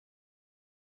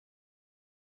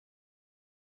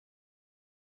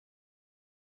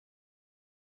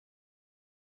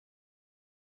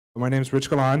My name is Rich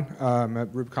Galan. I'm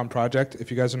at Rubicon Project. If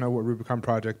you guys don't know what Rubicon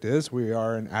Project is, we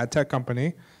are an ad tech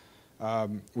company.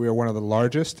 We are one of the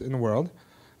largest in the world.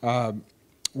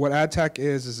 What ad tech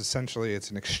is essentially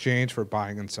it's an exchange for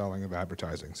buying and selling of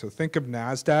advertising. So think of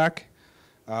NASDAQ,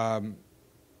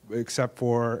 except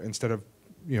for instead of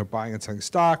buying and selling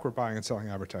stock, we're buying and selling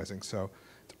advertising. So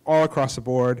it's all across the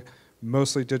board,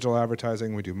 mostly digital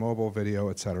advertising. We do mobile, video,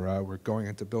 et cetera. We're going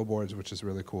into billboards, which is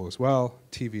really cool as well,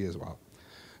 TV as well.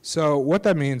 So what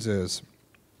that means is,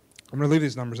 I'm going to leave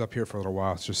these numbers up here for a little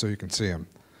while just so you can see them.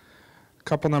 A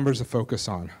couple numbers to focus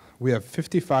on. We have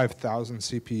 55,000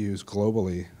 CPUs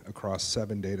globally across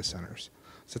 7 data centers.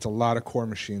 So it's a lot of core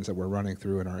machines that we're running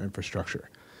through in our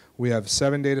infrastructure. We have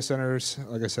 7 data centers,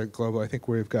 like I said, global. I think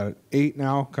we've got 8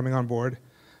 now coming on board.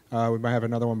 We might have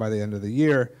another one by the end of the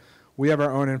year. We have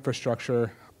our own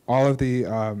infrastructure. All of the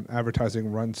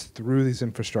advertising runs through these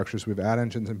infrastructures. We have ad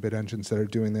engines and bid engines that are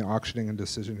doing the auctioning and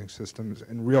decisioning systems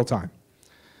in real time.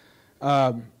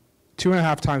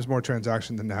 2.5 times more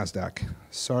transactions than NASDAQ.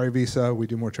 Sorry, Visa, we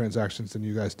do more transactions than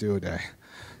you guys do a day.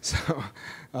 So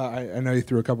I know you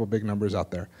threw a couple big numbers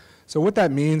out there. So what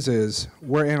that means is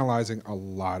we're analyzing a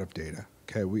lot of data.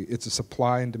 Okay, it's a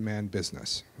supply and demand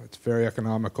business. It's very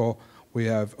economical. We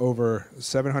have over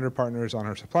 700 partners on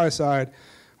our supply side.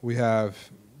 We have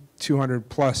 200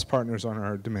 plus partners on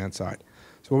our demand side.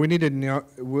 So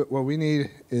what we need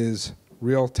is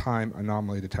real-time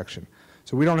anomaly detection.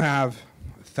 So we don't have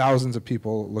thousands of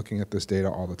people looking at this data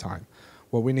all the time.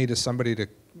 What we need is something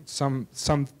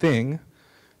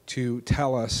to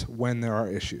tell us when there are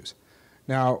issues.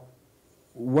 Now,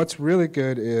 what's really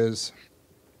good is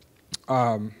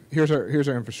here's our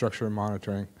infrastructure and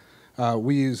monitoring.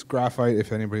 We use Graphite,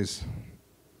 if anybody's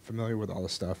familiar with all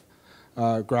this stuff.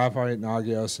 Graphite,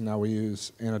 Nagios, and now we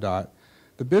use Anodot.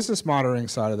 The business monitoring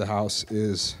side of the house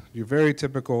is your very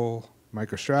typical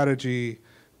MicroStrategy,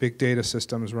 big data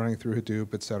systems running through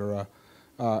Hadoop, et cetera,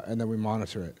 and then we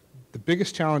monitor it. The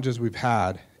biggest challenges we've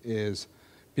had is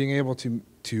being able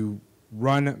to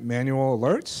run manual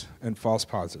alerts and false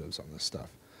positives on this stuff.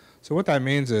 So what that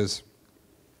means is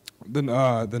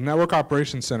the network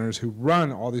operations centers who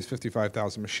run all these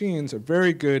 55,000 machines are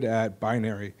very good at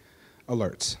binary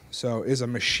alerts. So is a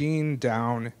machine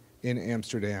down in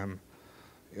Amsterdam,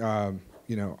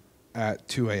 at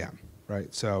 2 a.m.,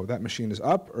 right? So that machine is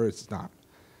up or it's not.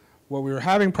 What we were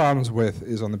having problems with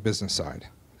is on the business side.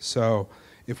 So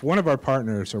if one of our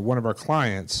partners or one of our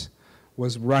clients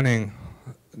was running,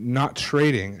 not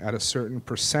trading at a certain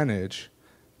percentage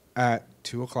at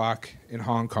 2 o'clock in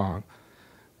Hong Kong,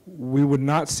 we would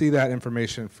not see that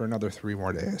information for another 3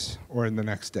 more days or in the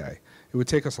next day. It would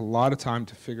take us a lot of time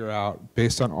to figure out,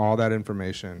 based on all that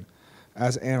information,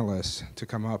 as analysts, to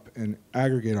come up and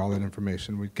aggregate all that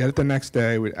information. We'd get it the next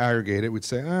day, we'd aggregate it, we'd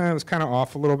say, it was kind of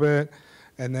off a little bit,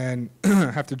 and then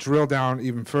have to drill down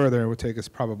even further. It would take us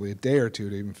probably a day or 2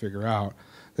 to even figure out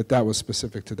that that was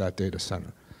specific to that data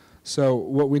center. So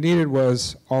what we needed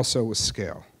was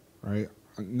scale, right?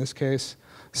 In this case,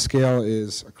 scale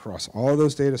is across all of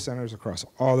those data centers, across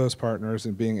all those partners,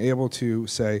 and being able to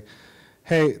say,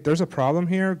 hey, there's a problem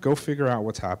here, go figure out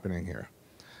what's happening here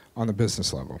on the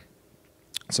business level.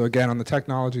 So again, on the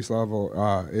technologies level,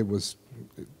 it was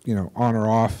on or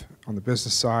off. On the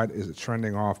business side, is it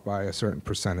trending off by a certain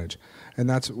percentage? And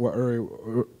that's what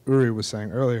Uri was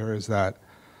saying earlier, is that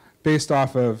based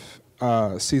off of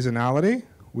seasonality,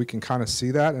 we can kind of see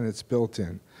that, and it's built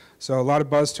in. So a lot of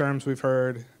buzz terms we've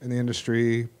heard in the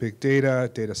industry: big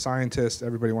data, data scientist.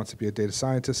 Everybody wants to be a data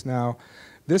scientist now.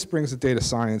 This brings the data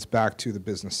science back to the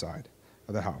business side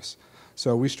of the house.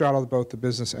 So we straddle both the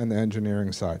business and the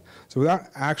engineering side. So without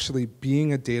actually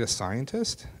being a data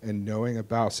scientist and knowing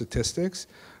about statistics,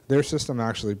 their system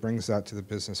actually brings that to the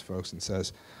business folks and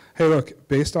says, hey, look,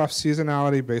 based off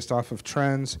seasonality, based off of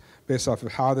trends, based off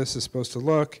of how this is supposed to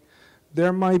look,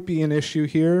 there might be an issue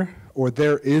here, or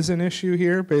there is an issue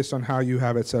here based on how you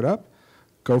have it set up.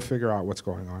 Go figure out what's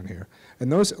going on here.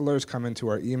 And those alerts come into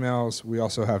our emails. We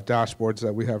also have dashboards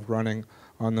that we have running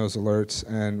on those alerts,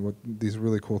 and with these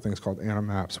really cool things called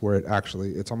Anomaps, where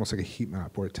it's almost like a heat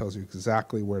map where it tells you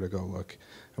exactly where to go look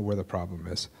and where the problem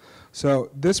is. So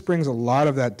this brings a lot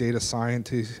of that data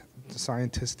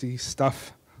scientisty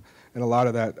stuff and a lot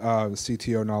of that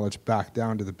CTO knowledge back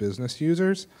down to the business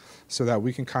users, so that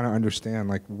we can kind of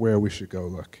understand where we should go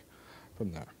look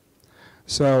from there.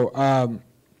 So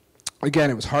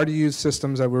again, it was hard to use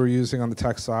systems that we were using on the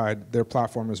tech side. Their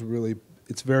platform is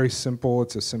it's very simple.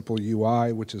 It's a simple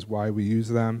UI, which is why we use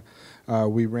them.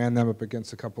 We ran them up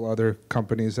against a couple other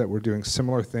companies that were doing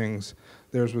similar things.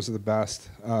 Theirs was the best,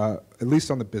 at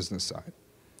least on the business side.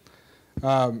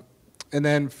 And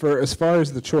then for as far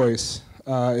as the choice,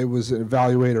 it was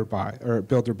evaluate or buy, or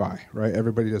build or buy, right?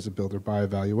 Everybody does a build or buy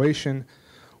evaluation.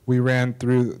 We ran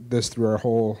through our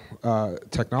whole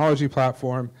technology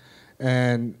platform,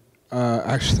 and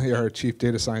actually our chief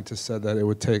data scientist said that it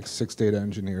would take 6 data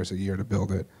engineers a year to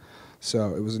build it.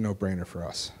 So it was a no-brainer for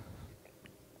us.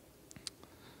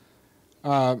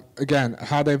 Again,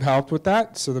 how they've helped with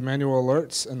that, so the manual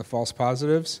alerts and the false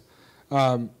positives.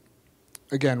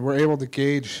 Again, we're able to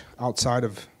gauge outside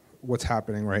of what's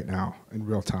happening right now in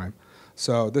real time.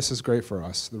 So this is great for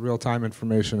us. The real-time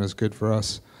information is good for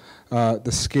us.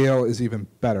 The scale is even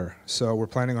better. So we're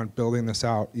planning on building this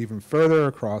out even further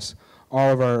across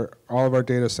all of our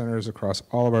data centers, across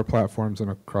all of our platforms,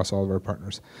 and across all of our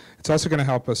partners. It's also going to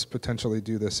help us potentially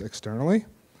do this externally.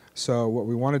 So what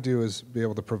we want to do is be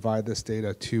able to provide this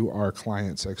data to our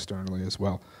clients externally as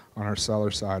well, on our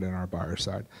seller side and our buyer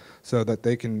side, so that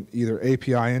they can either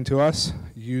API into us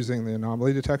using the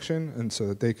anomaly detection, and so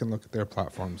that they can look at their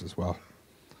platforms as well.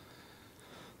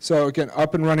 So again,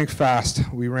 up and running fast.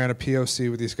 We ran a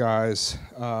POC with these guys.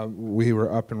 We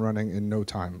were up and running in no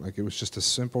time. Like, it was just a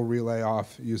simple relay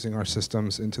off using our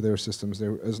systems into their systems. They,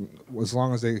 as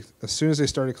soon as they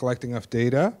started collecting enough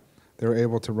data, they were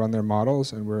able to run their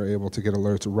models, and we were able to get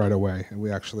alerts right away. And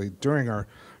we actually, during our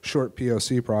short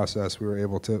POC process, we were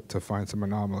able to find some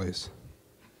anomalies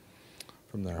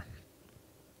from there.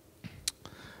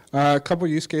 A couple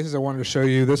use cases I wanted to show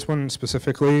you. This one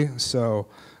specifically. So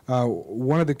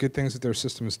one of the good things that their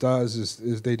systems does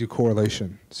is they do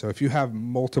correlation. So if you have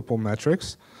multiple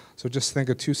metrics, so just think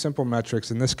of 2 simple metrics.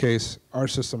 In this case, our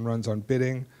system runs on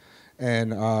bidding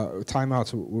and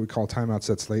timeouts, what we call timeout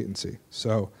sets latency.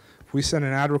 So if we send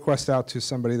an ad request out to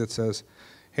somebody that says,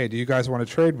 hey, do you guys want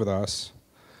to trade with us?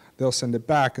 They'll send it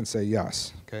back and say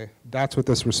yes. Okay, that's what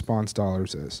this response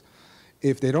dollars is.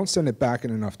 If they don't send it back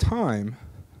in enough time,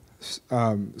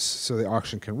 so the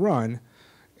auction can run,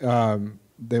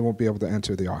 they won't be able to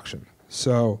enter the auction.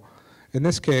 So in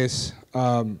this case,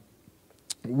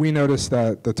 we noticed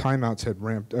that the timeouts had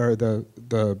ramped, or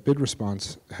the bid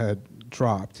response had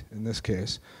dropped in this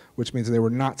case, which means they were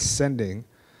not sending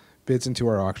bids into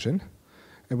our auction.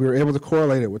 And we were able to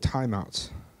correlate it with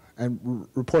timeouts and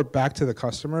report back to the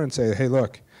customer and say, hey,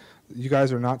 look, you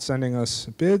guys are not sending us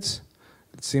bids.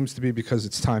 It seems to be because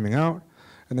it's timing out.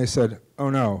 And they said, oh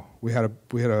no, we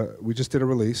just did a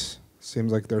release.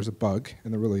 Seems like there's a bug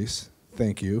in the release.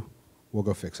 Thank you. We'll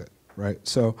go fix it, right?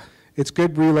 So it's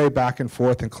good relay back and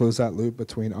forth and close that loop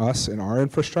between us and our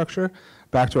infrastructure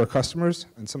back to our customers.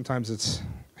 And sometimes it's,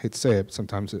 I hate to say it, but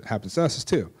sometimes it happens to us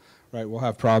too, right? We'll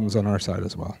have problems on our side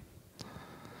as well.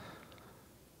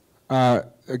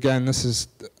 Again, this is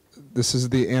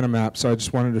the Anomap, so I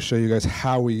just wanted to show you guys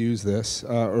how we use this.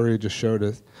 Uri just showed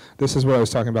it. This is what I was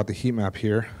talking about, the heat map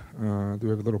here. Do we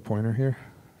have a little pointer here?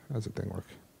 How does the thing work?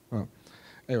 Oh.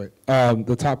 Anyway,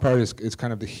 the top part is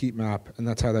kind of the heat map, and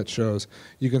that's how that shows.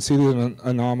 You can see the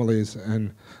anomalies,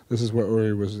 and this is what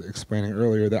Uri was explaining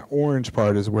earlier. That orange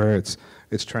part is where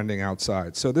it's trending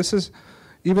outside. So this is,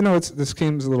 even though this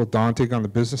seems a little daunting on the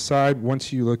business side,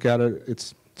 once you look at it,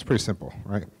 it's pretty simple,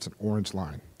 right? It's an orange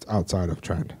line. It's outside of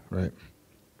trend, right?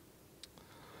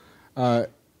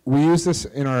 We use this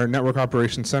in our network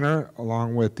operations center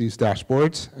along with these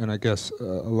dashboards, and I guess a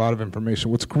lot of information.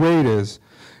 What's great is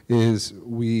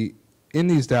we, in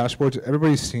these dashboards,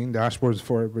 everybody's seen dashboards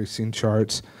before, everybody's seen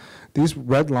charts. These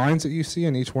red lines that you see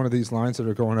in each one of these lines that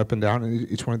are going up and down, and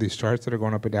each one of these charts that are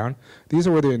going up and down, these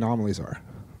are where the anomalies are.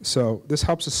 So this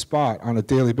helps us spot on a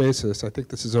daily basis. I think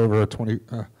this is over a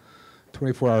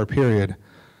 24-hour period.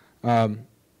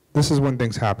 This is when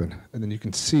things happen, and then you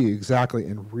can see exactly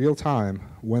in real time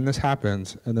when this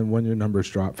happens, and then when your numbers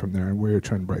drop from there and where your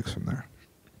trend breaks from there.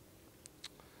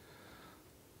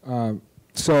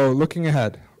 So looking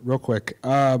ahead, real quick,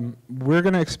 we're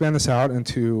going to expand this out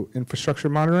into infrastructure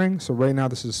monitoring. So right now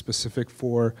this is specific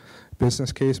for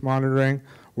business case monitoring.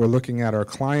 We're looking at our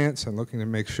clients and looking to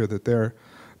make sure that they're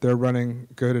running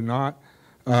good and not.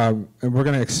 And we're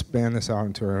going to expand this out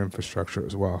into our infrastructure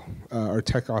as well. Our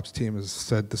tech ops team has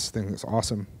said this thing is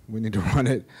awesome. We need to run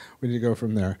it. We need to go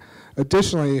from there.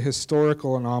 Additionally,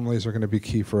 historical anomalies are going to be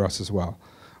key for us as well.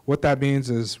 What that means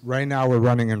is right now we're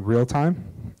running in real-time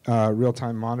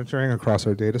monitoring across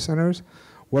our data centers.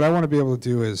 What I want to be able to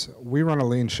do is we run a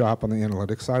lean shop on the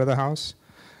analytics side of the house,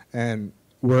 and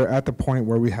we're at the point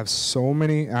where we have so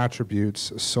many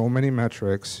attributes, so many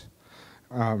metrics,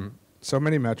 and so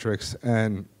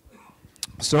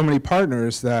many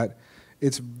partners that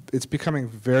it's becoming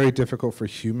very difficult for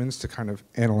humans to kind of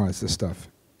analyze this stuff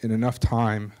in enough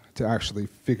time to actually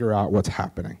figure out what's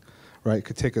happening, right? It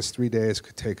could take us 3 days,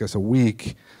 could take us a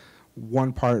week.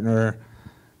 one partner,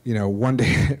 one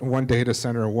data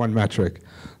center, one metric.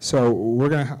 So we're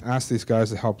going to ask these guys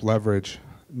to help leverage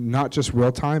not just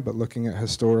real time, but looking at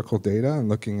historical data and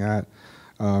looking at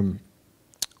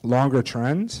longer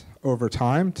trends over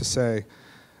time to say,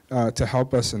 to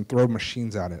help us and throw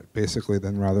machines at it, basically,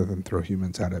 rather than throw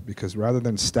humans at it. Because rather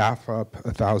than staff up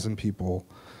 1,000 people,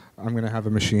 I'm going to have a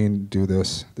machine do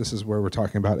this. This is where we're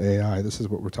talking about AI. This is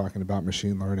what we're talking about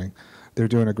machine learning. They're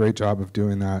doing a great job of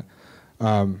doing that.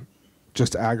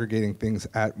 Just aggregating things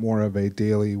at more of a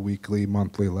daily, weekly,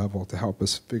 monthly level to help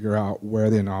us figure out where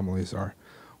the anomalies are.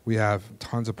 We have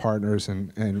tons of partners,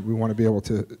 and we want to be able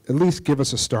to at least give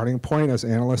us a starting point as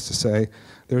analysts to say,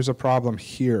 there's a problem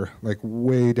here, like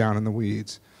way down in the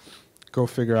weeds. Go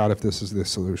figure out if this is the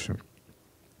solution.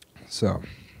 So,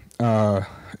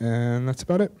 and that's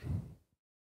about it.